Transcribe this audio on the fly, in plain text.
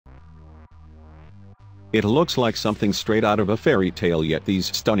It looks like something straight out of a fairy tale, yet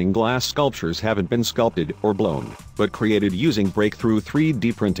these stunning glass sculptures haven't been sculpted or blown, but created using breakthrough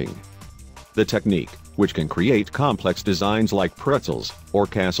 3D printing. The technique, which can create complex designs like pretzels or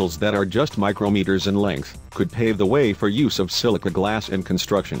castles that are just micrometers in length, could pave the way for use of silica glass in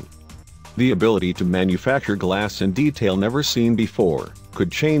construction. The ability to manufacture glass in detail never seen before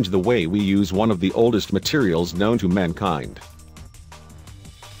could change the way we use one of the oldest materials known to mankind.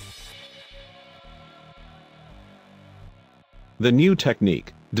 The new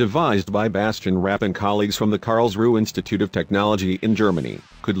technique, devised by Bastian Rapp and colleagues from the Karlsruhe Institute of Technology in Germany,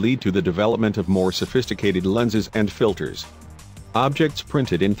 could lead to the development of more sophisticated lenses and filters. Objects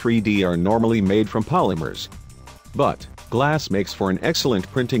printed in 3D are normally made from polymers. But glass makes for an excellent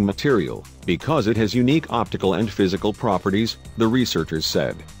printing material, because it has unique optical and physical properties, the researchers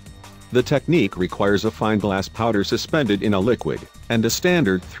said. The technique requires a fine glass powder suspended in a liquid, and a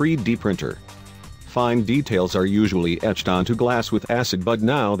standard 3D printer. Fine details are usually etched onto glass with acid, but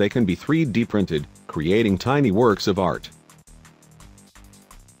now they can be 3D printed, creating tiny works of art.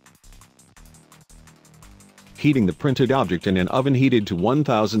 Heating the printed object in an oven heated to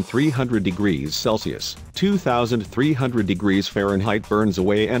 1,300 degrees Celsius, 2,300 degrees Fahrenheit burns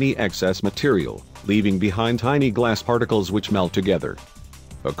away any excess material, leaving behind tiny glass particles which melt together.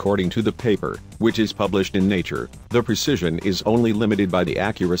 According to the paper, which is published in Nature, the precision is only limited by the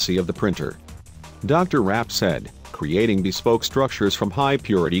accuracy of the printer. Dr. Rapp said, creating bespoke structures from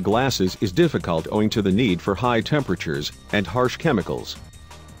high-purity glasses is difficult owing to the need for high temperatures and harsh chemicals.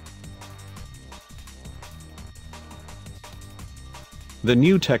 The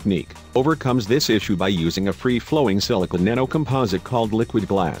new technique overcomes this issue by using a free-flowing silica nanocomposite called liquid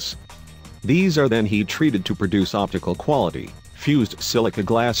glass. These are then heat-treated to produce optical quality, fused silica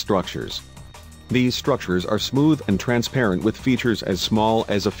glass structures. These structures are smooth and transparent with features as small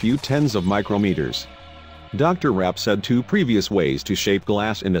as a few tens of micrometers. Dr. Rapp said 2 previous ways to shape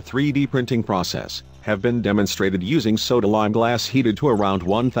glass in the 3D printing process have been demonstrated using soda lime glass heated to around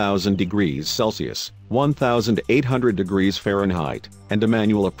 1,000 degrees Celsius, 1,800 degrees Fahrenheit, and a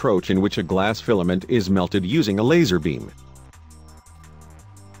manual approach in which a glass filament is melted using a laser beam.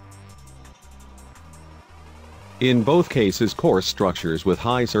 In both cases, coarse structures with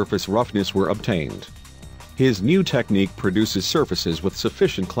high surface roughness were obtained. His new technique produces surfaces with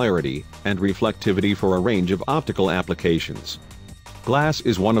sufficient clarity and reflectivity for a range of optical applications. Glass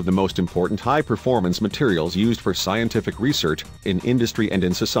is one of the most important high-performance materials used for scientific research, in industry and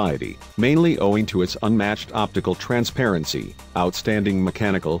in society, mainly owing to its unmatched optical transparency, outstanding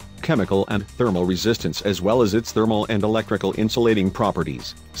mechanical, chemical and thermal resistance, as well as its thermal and electrical insulating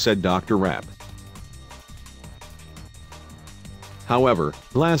properties, said Dr. Rapp. However,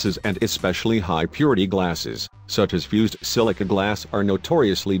 glasses, and especially high-purity glasses, such as fused silica glass, are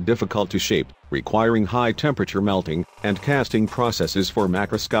notoriously difficult to shape, requiring high-temperature melting and casting processes for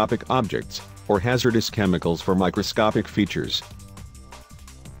macroscopic objects, or hazardous chemicals for microscopic features.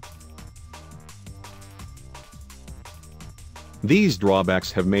 These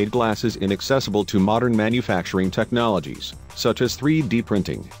drawbacks have made glasses inaccessible to modern manufacturing technologies, such as 3D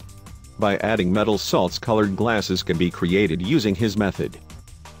printing. By adding metal salts, colored glasses can be created using his method.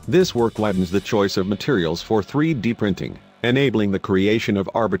 This work widens the choice of materials for 3D printing, enabling the creation of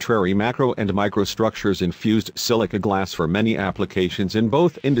arbitrary macro and microstructures in fused silica glass for many applications in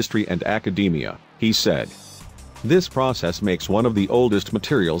both industry and academia, he said. This process makes one of the oldest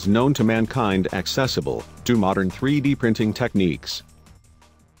materials known to mankind accessible to modern 3D printing techniques.